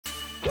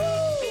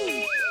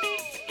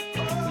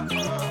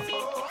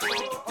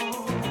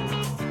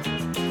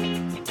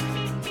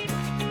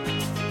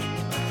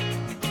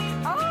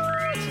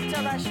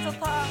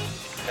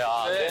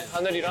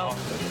하늘이랑.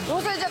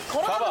 여기서 이제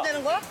걸어가면 가봐.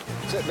 되는 거야?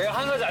 내가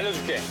한 가지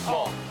알려줄게.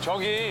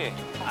 저기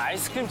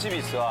아이스크림 집이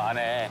있어,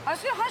 안에.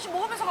 아이스크림 하나씩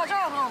먹으면서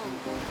가자,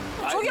 그럼.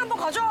 저기 한번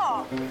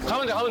가자.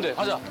 가면 돼.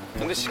 가자.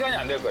 근데 시간이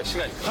안 될 거야,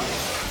 시간이.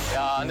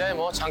 야, 근데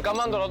뭐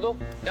잠깐만 돌아도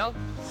그냥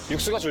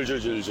육수가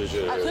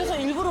줄줄줄줄줄. 아, 그래서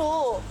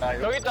일부러.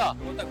 여기 있다.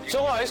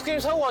 저거 아이스크림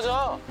사고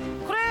가자.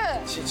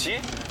 그래,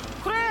 지?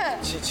 그래.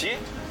 지?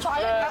 저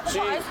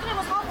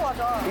아이스크림을 사갖고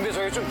가자. 근데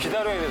저기 좀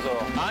기다려야 돼서.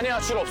 아니야,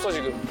 줄 없어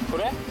지금.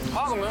 그래?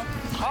 가,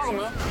 그러면?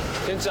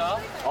 진짜.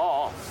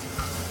 와,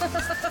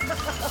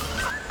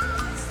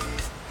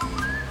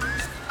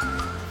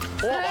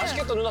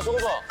 맛있겠다, 누나. 저거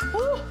봐.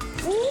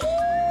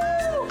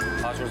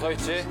 아, 줄 서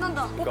있지?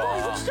 신난다. 오빠,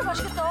 이거 진짜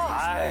맛있겠다.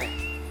 아이,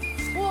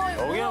 우와,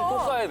 이거 여기는 뭐야.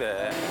 꼭 가야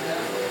돼.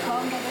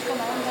 나온다, 내거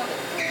나온다.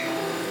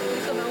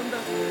 내거 나온다.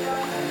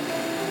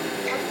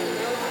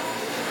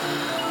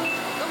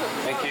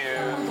 땡큐.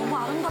 너무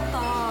아름답다.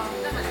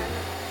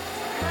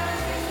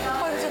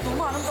 오빠, 이거 진짜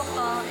너무 아름답다.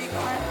 이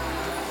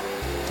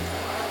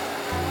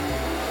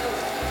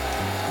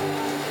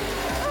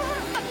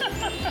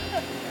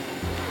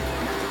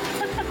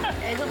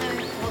예전에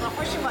그보다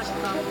훨씬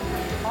맛있다.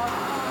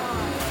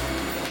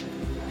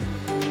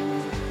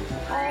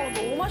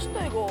 너무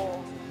맛있다,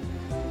 이거.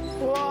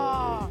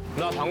 우와.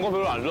 나 단 거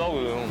별로 안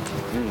좋아하거든.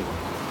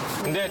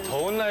 근데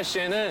더운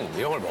날씨에는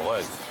이런 걸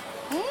먹어야지.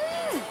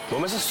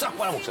 몸에서 싹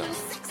빨아먹잖아.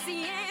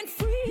 Sexy and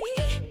free,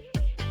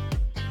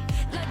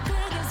 like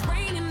good is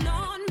raining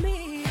on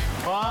me.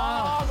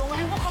 와, 너무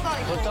행복하다,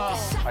 이거. 좋다.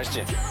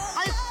 맛있지?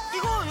 아니,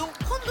 이거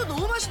콘도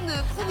너무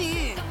맛있네,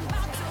 콘이.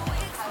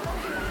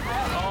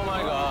 오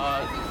마이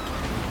갓.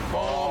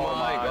 오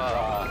마이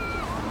갓.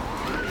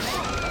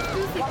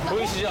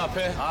 보이시죠,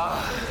 앞에?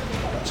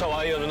 저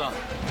와이어 누나.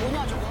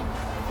 뭐냐, 저거?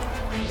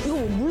 이거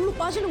물로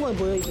빠지는 거야,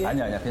 뭐야, 이게?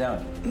 아니야.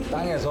 그냥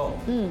땅에서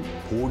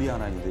볼이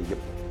하나 있는데 이게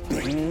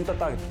빙 딱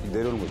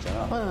내려오는 거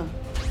있잖아.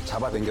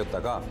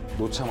 잡아당겼다가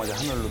놓자마자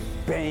하늘로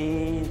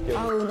뺑.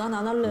 아우, 난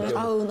안 할래.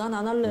 아우, 난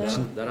안 할래.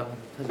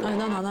 아니,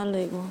 난 안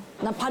할래, 이거.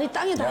 난 발이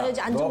땅에 닿아야지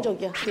야,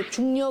 안정적이야. 이게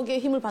중력의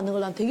힘을 받는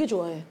걸 난 되게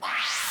좋아해.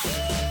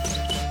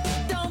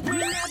 Don't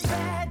bring that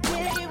bad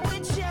day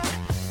with ya.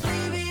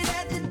 Leave it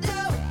at the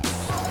door.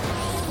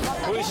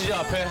 보이시죠,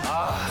 앞에?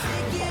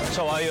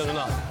 저 와이어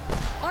누나.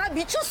 아,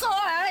 미쳤어.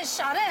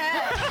 아이씨, 안 해.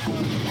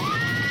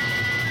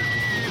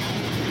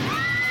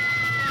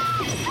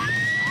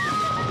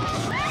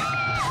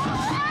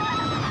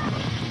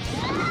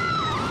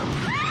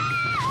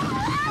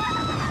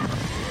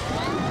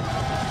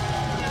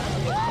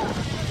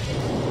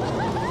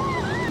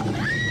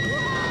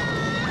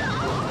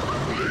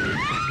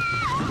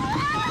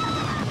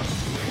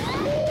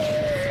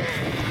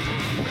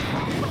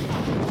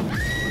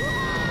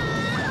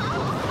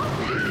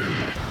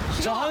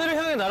 저 하늘을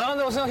향해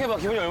날아간다고 생각해봐.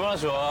 기분이 얼마나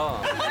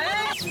좋아.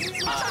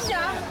 미쳤냐?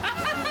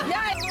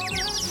 야,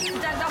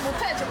 진짜 나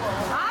못해, 저거.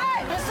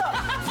 아이, 됐어.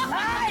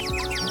 아이.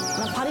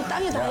 난 발이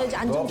땅에 닿아야지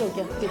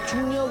안정적이야. 이게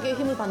중력의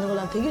힘을 받는 걸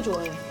난 되게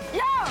좋아해.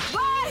 야,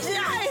 와,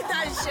 야,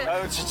 나 씨. 야,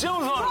 이거 진짜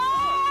무서워.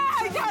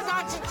 야,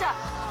 나 진짜.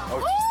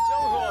 진짜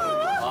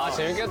무서워. 아,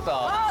 재밌겠다.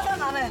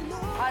 난 안 해.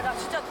 나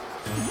진짜.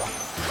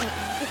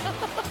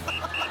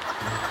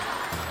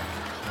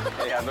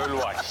 야, 너 일로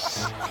와.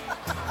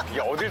 이게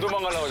어딜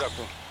도망가려고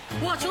자꾸.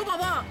 와, 저거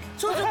봐봐.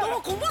 저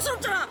너무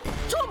공포스럽잖아.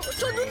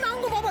 저 눈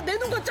나온 거 봐봐. 내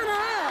눈 같잖아.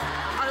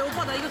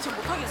 오빠, 나 이거 진짜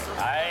못하겠어.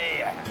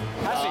 아이,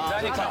 할 수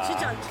있다니까.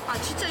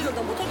 진짜 이거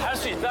나 못하겠어. 할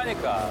수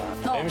있다니까.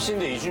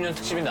 MC인데 2주년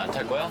특집인데 안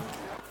탈 거야?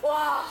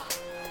 와.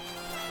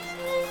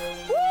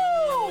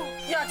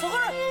 우! 야,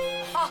 저거를.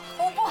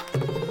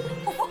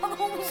 오빠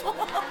너무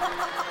무서워.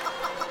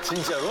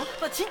 진짜로?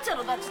 나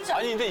진짜.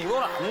 아니, 근데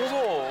이건 안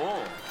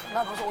무서워.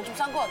 나 벌써 오줌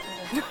싼 거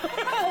같은데.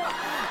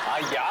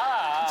 아,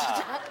 야.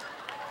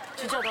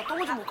 진짜 나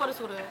똥오줌 못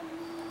가려서 그래.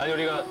 아니,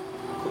 우리가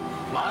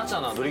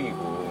많았잖아,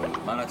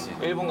 놀이기구. 많았지.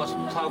 일본 가서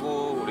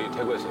타고, 우리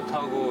대구에서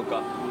타고, 그러니까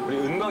우리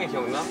은광이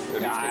기억나?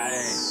 여기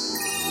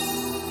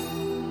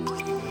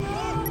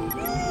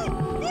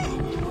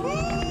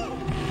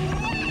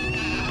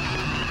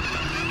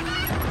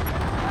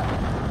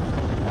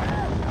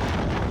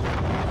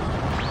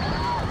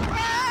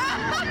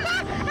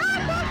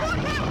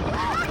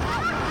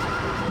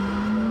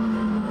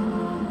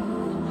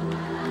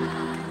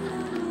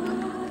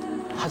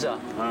하자.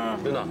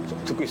 누나,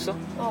 듣고 있어?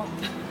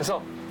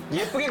 그래서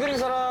예쁘게 그린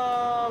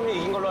사람이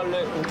이긴 걸로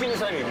할래? 웃기는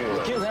사람이 이긴 걸로?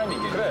 웃기는 사람이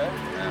이긴. 그래.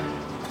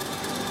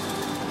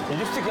 이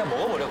립스틱 그냥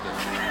먹어버려, 그냥.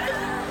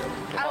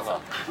 알았어.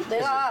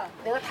 내가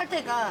탈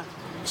테니까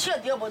시아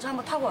네가 먼저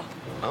한번 타고 와.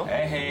 어?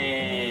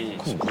 에헤이.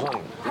 그럼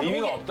무슨.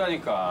 의미가 보게.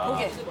 없다니까.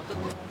 보게.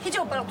 희지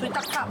오빠랑 둘이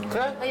딱 타.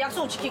 그래? 나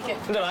약속 지킬게.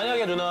 근데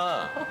만약에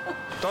누나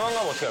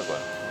도망가면 어떻게 할 거야?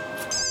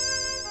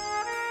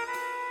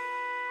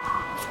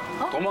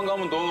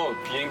 도망가면 너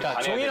비행기 야, 다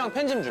내야 종이랑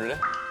펜 좀 줄래?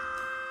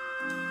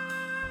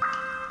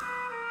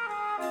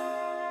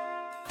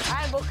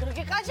 뭐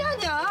그렇게까지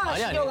하냐, 아니,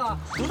 신경아.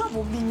 누가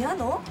못 믿냐,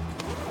 너?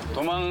 돼.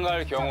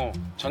 도망갈 경우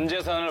전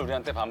재산을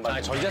우리한테 반반.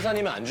 아니, 전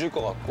재산이면 안 줄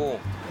것 같고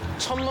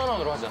 1,000만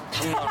원으로 하자.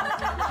 1,000만 원.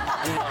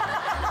 1,000만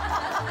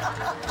원.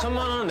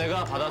 천만 원은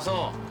내가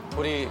받아서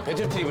우리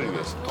배틀트립을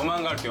위해서.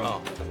 도망갈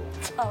경우.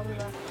 참나.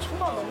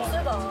 천만 너무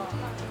세다.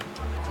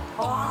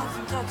 와,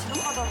 진짜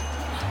지독하다.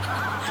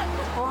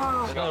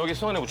 와, 그냥 여기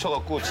수건에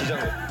묻혀갖고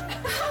지장을.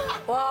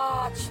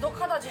 와,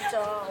 지독하다, 진짜.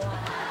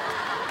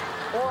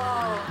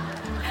 와.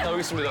 자, 여기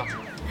있습니다.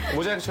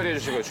 모자이크 처리해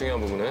주시고요.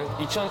 중요한 부분은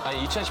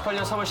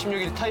 2018년 3월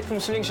 16일 타이푼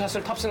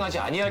슬링샷을 탑승하지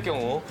아니할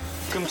경우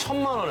금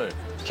 1,000만 원을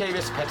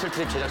KBS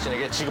배틀트립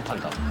제작진에게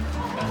지급한다.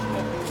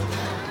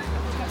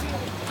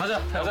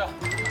 가자.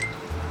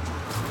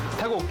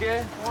 타고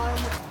올게.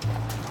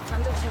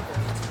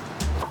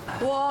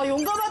 와,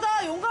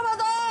 용감하다,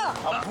 용감하다.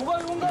 아,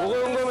 뭐가 용감?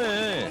 뭐가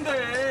용감해?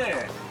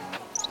 근데.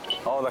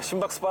 나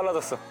심박수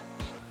빨라졌어.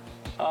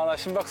 나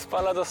심박수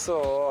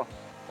빨라졌어.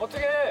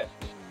 어떻게?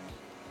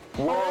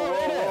 우와.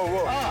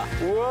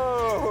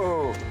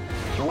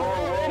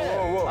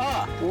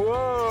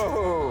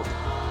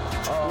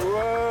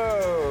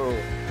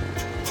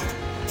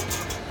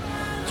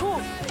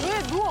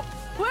 왜 누워?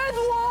 왜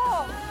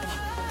누워?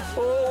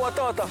 오,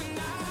 왔다.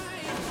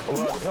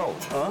 엄마, 형.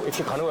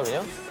 이렇게 가는 거야,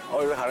 그냥?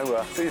 이거 가는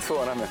거야. 3, 2, 1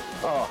 하면.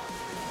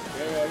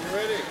 Yeah,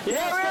 ready!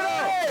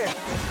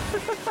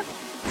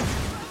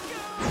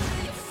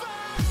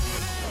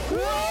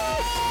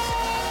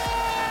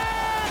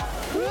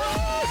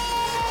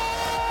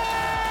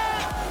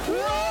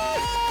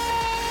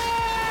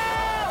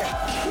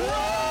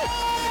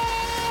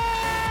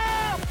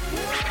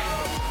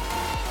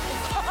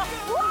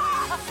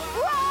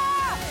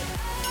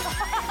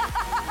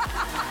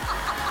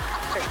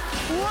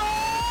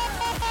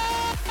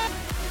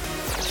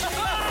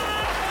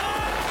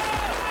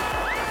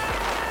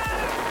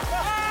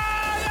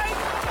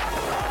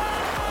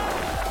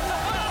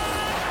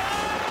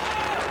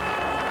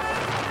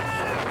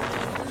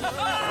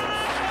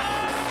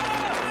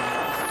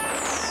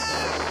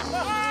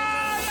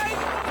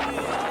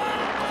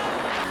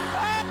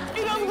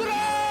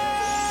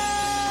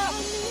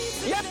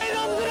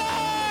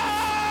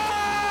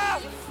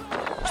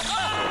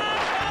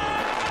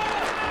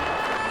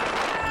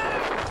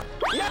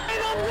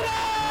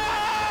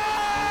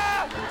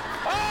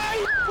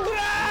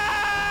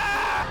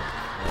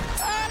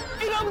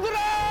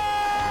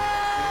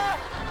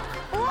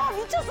 와,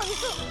 미쳤어.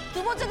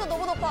 두 번째가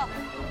너무 높아.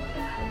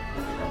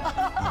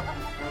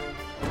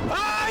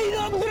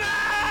 이놈들아!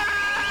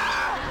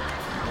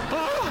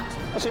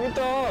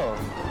 재밌다.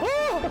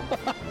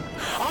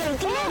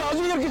 이렇게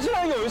나중에 이렇게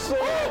친하는 게 어딨어?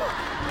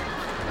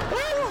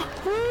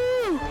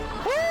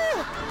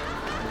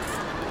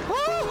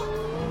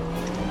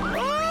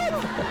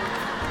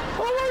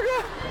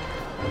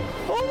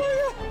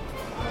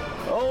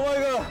 오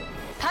마이 갓.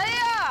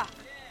 다혜야,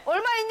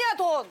 얼마 있냐,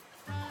 돈?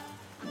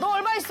 너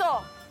얼마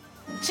있어?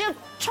 지금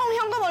총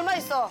현금 얼마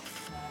있어?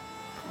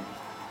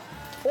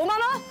 5만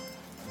원?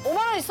 5만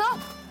원 있어?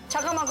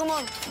 잠깐만,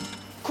 그러면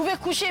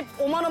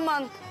 995만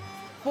원만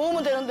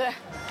모으면 되는데.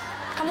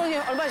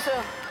 감독님, 얼마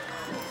있어요?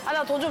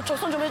 나 돈 좀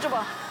적선 좀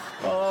해줘봐.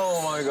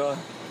 오 마이 갓.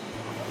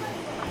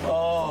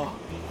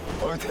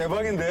 이거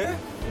대박인데?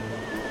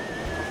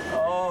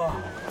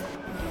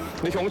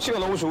 근데 경치가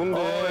너무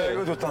좋은데.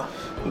 이거 좋다.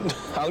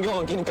 안경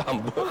안 끼니까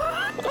안 보여.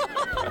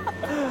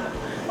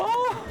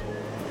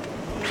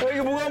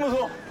 이게 뭐가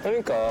무서워?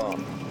 그러니까.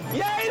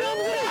 야,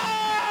 이놈들아!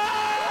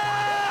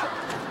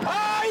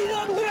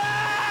 이놈들아!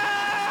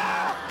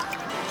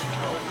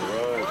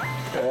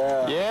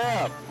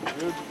 Yeah.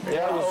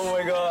 Yeah, 오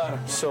마이 갓.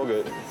 so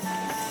good.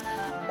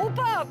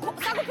 오빠,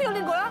 쌍꺼풀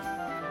열린 거야?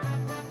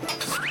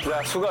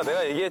 야, 수가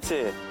내가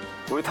얘기했지.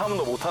 우리 타면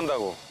너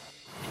못한다고.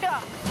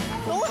 야,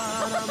 너무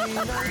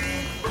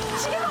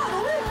시계가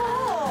너무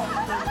예뻐.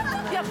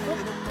 야,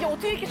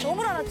 어떻게 이렇게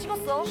점을 하나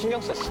찍었어?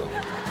 신경 썼어.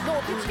 너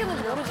어떻게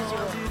찍었는지 모르지,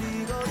 지금.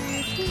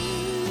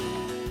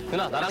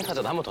 누나, 나랑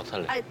타자. 나 한 번 더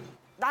탈래. 아니,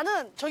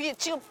 나는 저기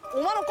지금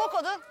 5만 원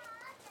껐거든?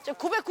 지금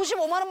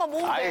 995만 원만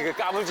모으면 돼. 그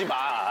까불지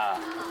마.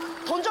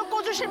 돈 좀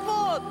꺼주실 분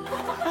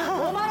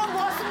 5만 원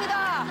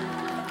모았습니다.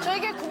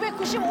 저에게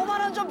 995만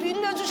원 좀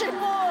빌려주실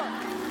분.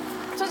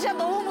 저 진짜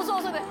너무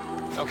무서워서 그래.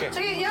 오케이.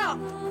 저기 야,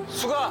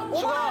 수가.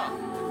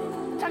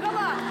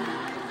 잠깐만.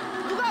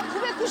 누가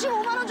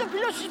 995만 원 좀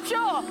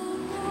빌려주십시오.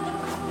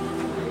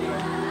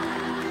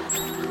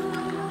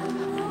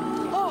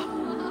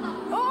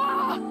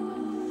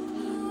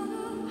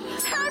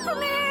 Help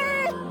me!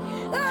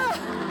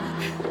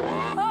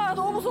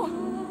 너무 무서워.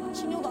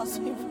 신경도 안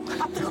쓰이고.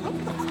 뜨거워.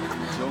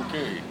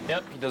 오케이.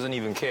 Yep, he doesn't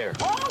even care.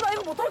 나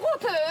이거 못할 것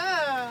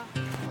같아.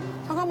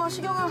 잠깐만,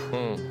 시경아.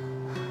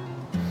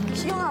 응.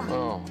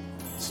 시경아.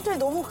 심장이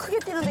너무 크게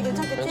뛰는데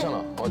괜찮겠지?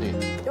 괜찮아.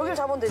 어디? 여길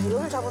잡으면 되지,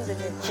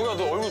 수가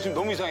너 얼굴 지금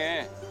너무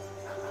이상해.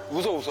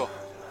 웃어.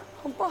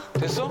 오빠.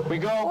 됐어? We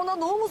go. 나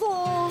너무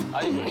무서워.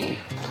 아니.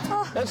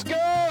 Let's go.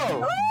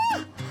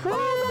 나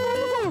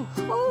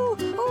너무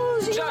무서워.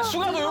 시경아. 자,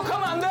 수가 너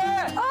욕하면 안 돼.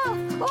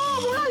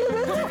 뭐야, 이거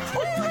왜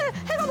그래?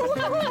 해가 너무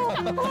따가워.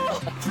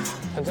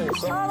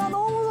 괜찮겠어? 나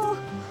너무 무서워.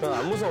 난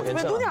안 무서워. 왜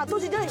괜찮아. 눈이 안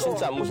떠지냐, 이거?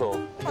 진짜 안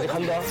무서워. 이제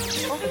간다.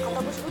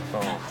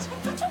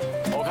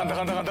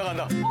 간다고 지금?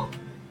 간다.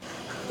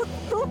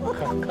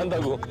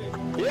 간다고.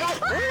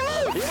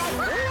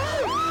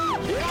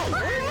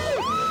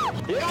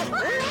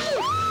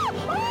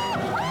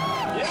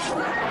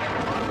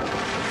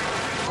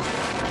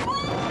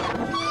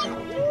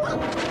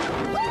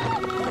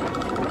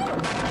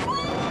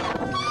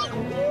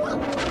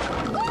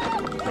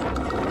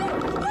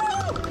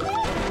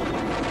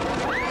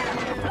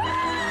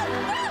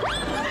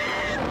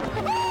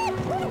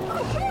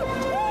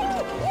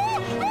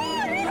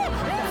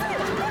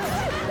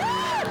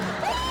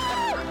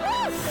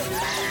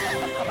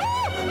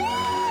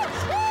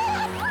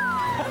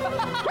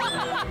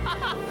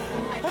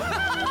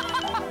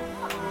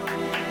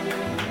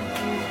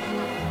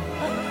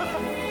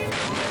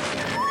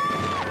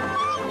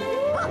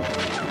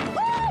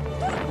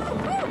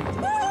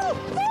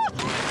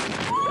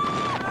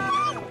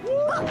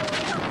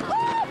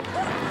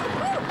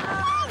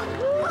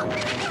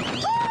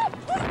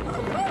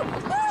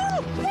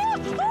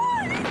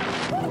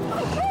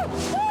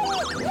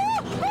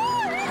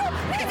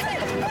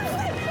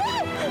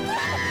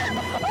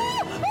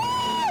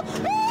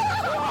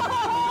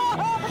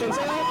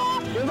 괜찮아?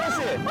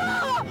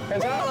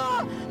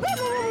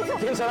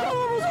 괜찮아?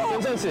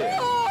 괜찮지?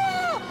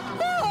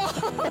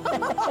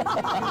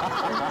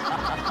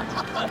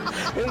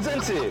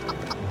 괜찮지?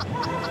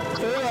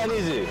 별거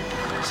아니지?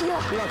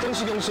 야,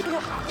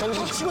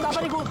 경식. 치고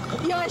나발이고.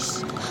 야,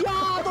 씨.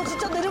 야, 너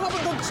진짜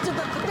내려가면 너 진짜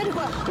나 때릴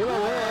거야. 누나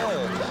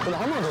왜? 누나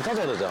한 번 더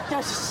찾아야 되자.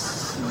 야,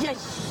 씨. 야,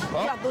 씨.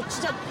 야, 너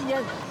진짜.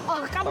 야,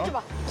 까불지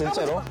마. 진짜로?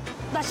 까불지 마.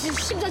 나 지금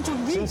심장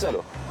좀 미.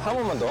 진짜로. 한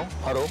번만 더,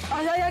 바로.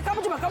 야,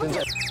 까불지 마.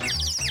 진짜.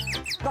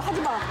 너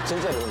하지 마.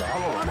 진짜로, 누나.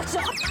 한 번만. 나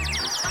진짜.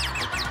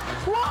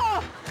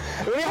 와!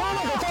 우리 한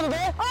번만 더 쳐도 돼?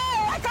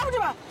 야, 까불지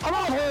마. 한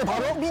번만 더 해,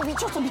 바로?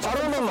 미쳤어.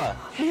 바로 한 번만.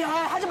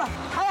 하지 마.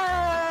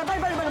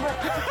 빨리.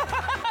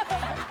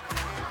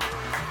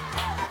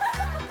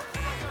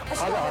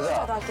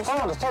 가자. 한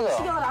번 더 찾아.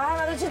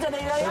 시경아, 나 진짜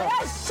내가. 야,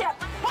 씨. 와,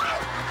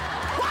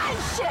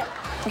 씨.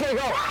 오케이,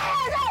 고! 고!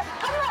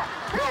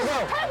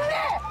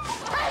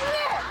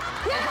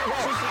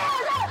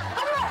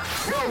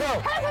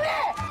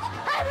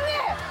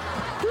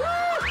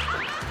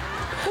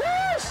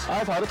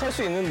 아, 바로 탈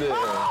수 있는데.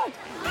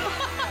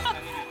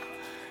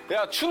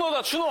 야,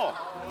 추노다, 추노.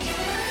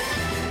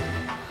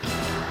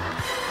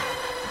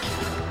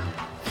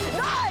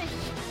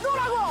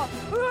 노라고!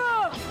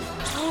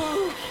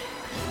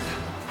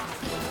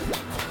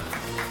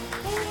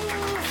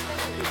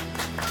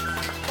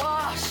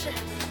 와, 씨.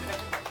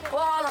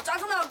 와, 나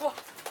짜증나갖고.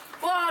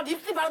 와,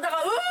 립스틱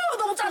바르다가,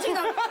 너무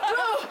짜증나.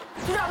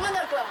 둘이 안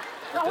만날 거야.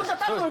 나 혼자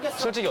따로 놀겠어.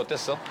 솔직히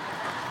어땠어?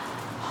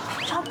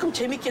 조금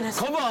재밌긴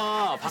했어.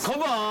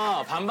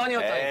 거봐.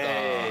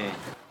 반반이었다니까.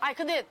 아니,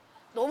 근데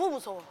너무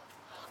무서워.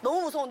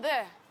 너무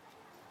무서운데.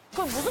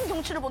 그럼 무슨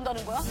경치를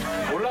본다는 거야?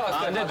 올라갔을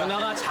때. 근데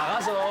누나가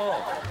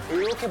작아서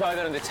이렇게 봐야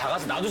되는데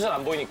작아서 나도 잘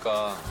안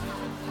보이니까.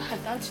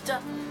 난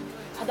진짜,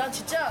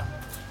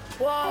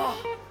 와.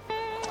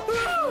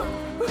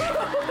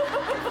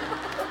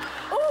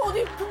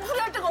 어디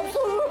분풀이할 데가 없어.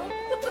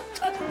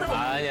 짜증나.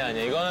 아니야.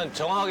 이거는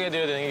정확하게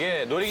해드려야 되는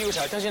게 놀이기구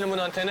잘 타시는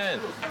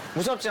분한테는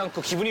무섭지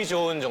않고 기분이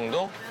좋은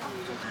정도?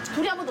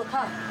 둘이 한 번 더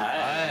타.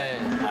 아이.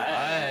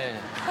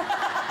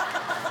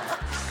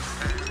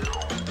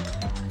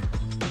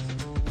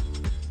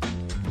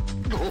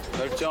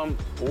 별점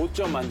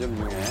 5점 만점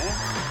중에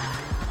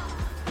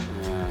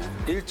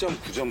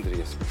 1.9점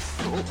드리겠습니다.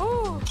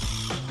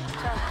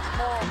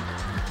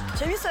 자,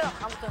 재밌어요.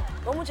 아무튼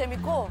너무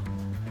재밌고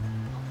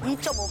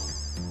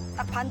 2.5.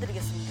 딱 반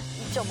드리겠습니다.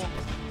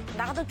 2.5.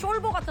 나 같은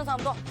쫄보 같은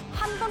사람도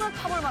한 번은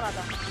타볼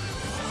만하다.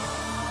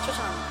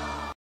 추천합니다.